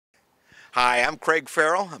Hi, I'm Craig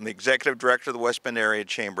Farrell. I'm the Executive Director of the West Bend Area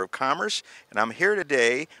Chamber of Commerce, and I'm here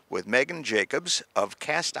today with Megan Jacobs of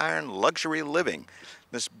Cast Iron Luxury Living.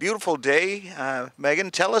 This beautiful day,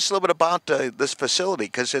 Megan, tell us a little bit about this facility,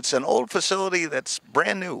 because it's an old facility that's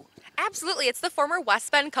brand new. Absolutely. It's the former West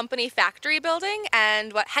Bend Company factory building,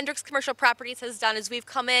 and what Hendricks Commercial Properties has done is we've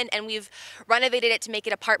come in and we've renovated it to make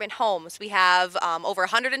it apartment homes. We have over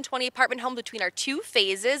 120 apartment homes between our two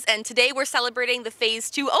phases, and today we're celebrating the phase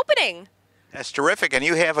 2 opening. That's terrific, and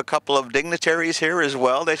you have a couple of dignitaries here as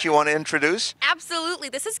well that you want to introduce? Absolutely.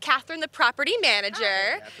 This is Catherine, the property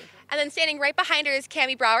manager. And then standing right behind her is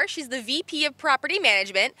Cami Brower. She's the VP of Property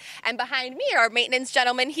Management. And behind me are our maintenance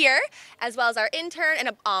gentlemen here, as well as our intern and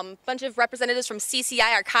a bunch of representatives from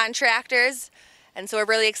CCI, our contractors. And so we're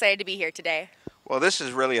really excited to be here today. Well, this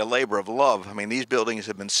is really a labor of love. I mean, these buildings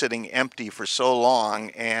have been sitting empty for so long,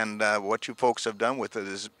 and what you folks have done with it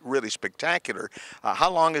is really spectacular.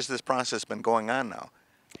 How long has this process been going on now?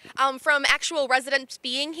 From actual residents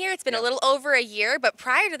being here, it's been a little over a year, but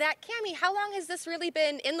prior to that, Cami, how long has this really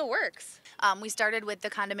been in the works? We started with the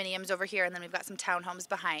condominiums over here, and then we've got some townhomes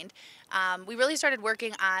behind. We really started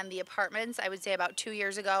working on the apartments, I would say about 2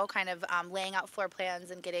 years ago, kind of laying out floor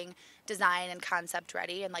plans and getting design and concept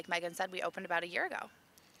ready. And like Megan said, we opened about a year ago.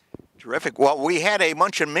 Terrific. Well, we had a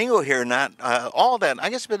Munch and Mingle here, not all that. I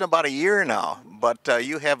guess it's been about a year now, but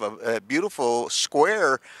you have a beautiful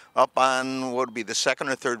square up on what would be the second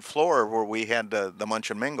or third floor where we had the Munch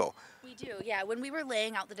and Mingle. We do, yeah. When we were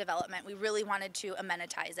laying out the development, we really wanted to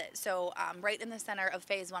amenitize it. So right in the center of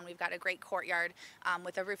phase 1, we've got a great courtyard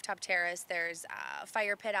with a rooftop terrace. There's a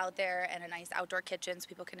fire pit out there and a nice outdoor kitchen so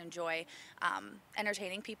people can enjoy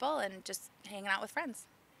entertaining people and just hanging out with friends.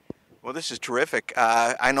 Well, this is terrific.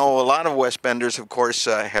 I know a lot of West Benders, of course,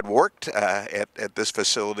 had worked at this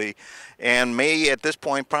facility and may at this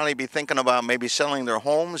point probably be thinking about maybe selling their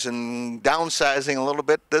homes and downsizing a little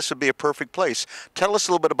bit. This would be a perfect place. Tell us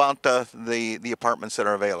a little bit about the apartments that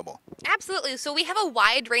are available. Absolutely. So we have a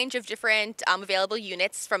wide range of different available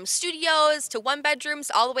units, from studios to 1-bedrooms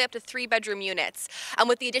all the way up to 3-bedroom units.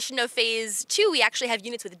 With the addition of phase 2, we actually have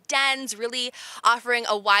units with dens, really offering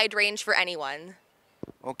a wide range for anyone.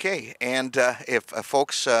 Okay, and if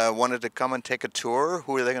folks wanted to come and take a tour,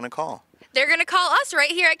 who are they going to call? They're going to call us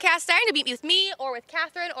right here at Cast Iron to meet with me or with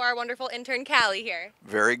Catherine or our wonderful intern Callie here.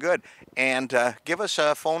 Very good. And give us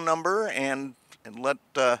a phone number and let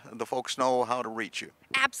the folks know how to reach you.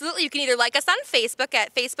 Absolutely. You can either like us on Facebook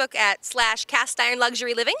at /Cast Iron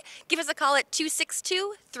Luxury Living, give us a call at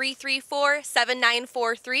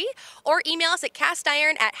 262-334-7943, or email us at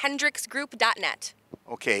castiron@hendricksgroup.net.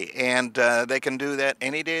 Okay, and they can do that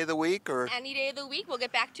any day of the week, or? Any day of the week. We'll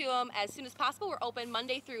get back to them as soon as possible. We're open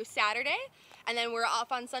Monday through Saturday, and then we're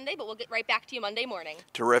off on Sunday, but we'll get right back to you Monday morning.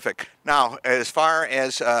 Terrific. Now, as far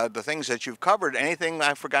as the things that you've covered, anything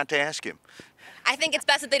I forgot to ask you? I think it's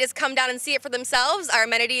best that they just come down and see it for themselves. Our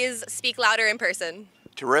amenities speak louder in person.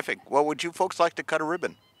 Terrific. Well, would you folks like to cut a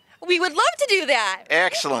ribbon? We would love to do that.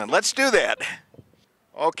 Excellent. Let's do that.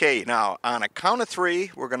 Okay, now, on a count of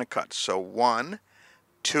 3, we're going to cut. So 1,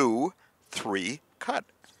 2, 3, cut.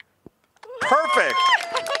 Perfect.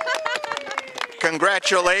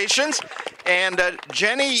 Congratulations. And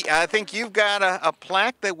Jenny, I think you've got a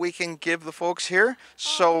plaque that we can give the folks here,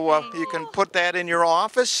 so you can put that in your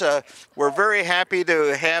office. We're very happy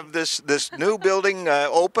to have this new building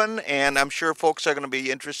open, and I'm sure folks are going to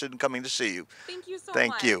be interested in coming to see you. Thank you so much.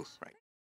 Thank you.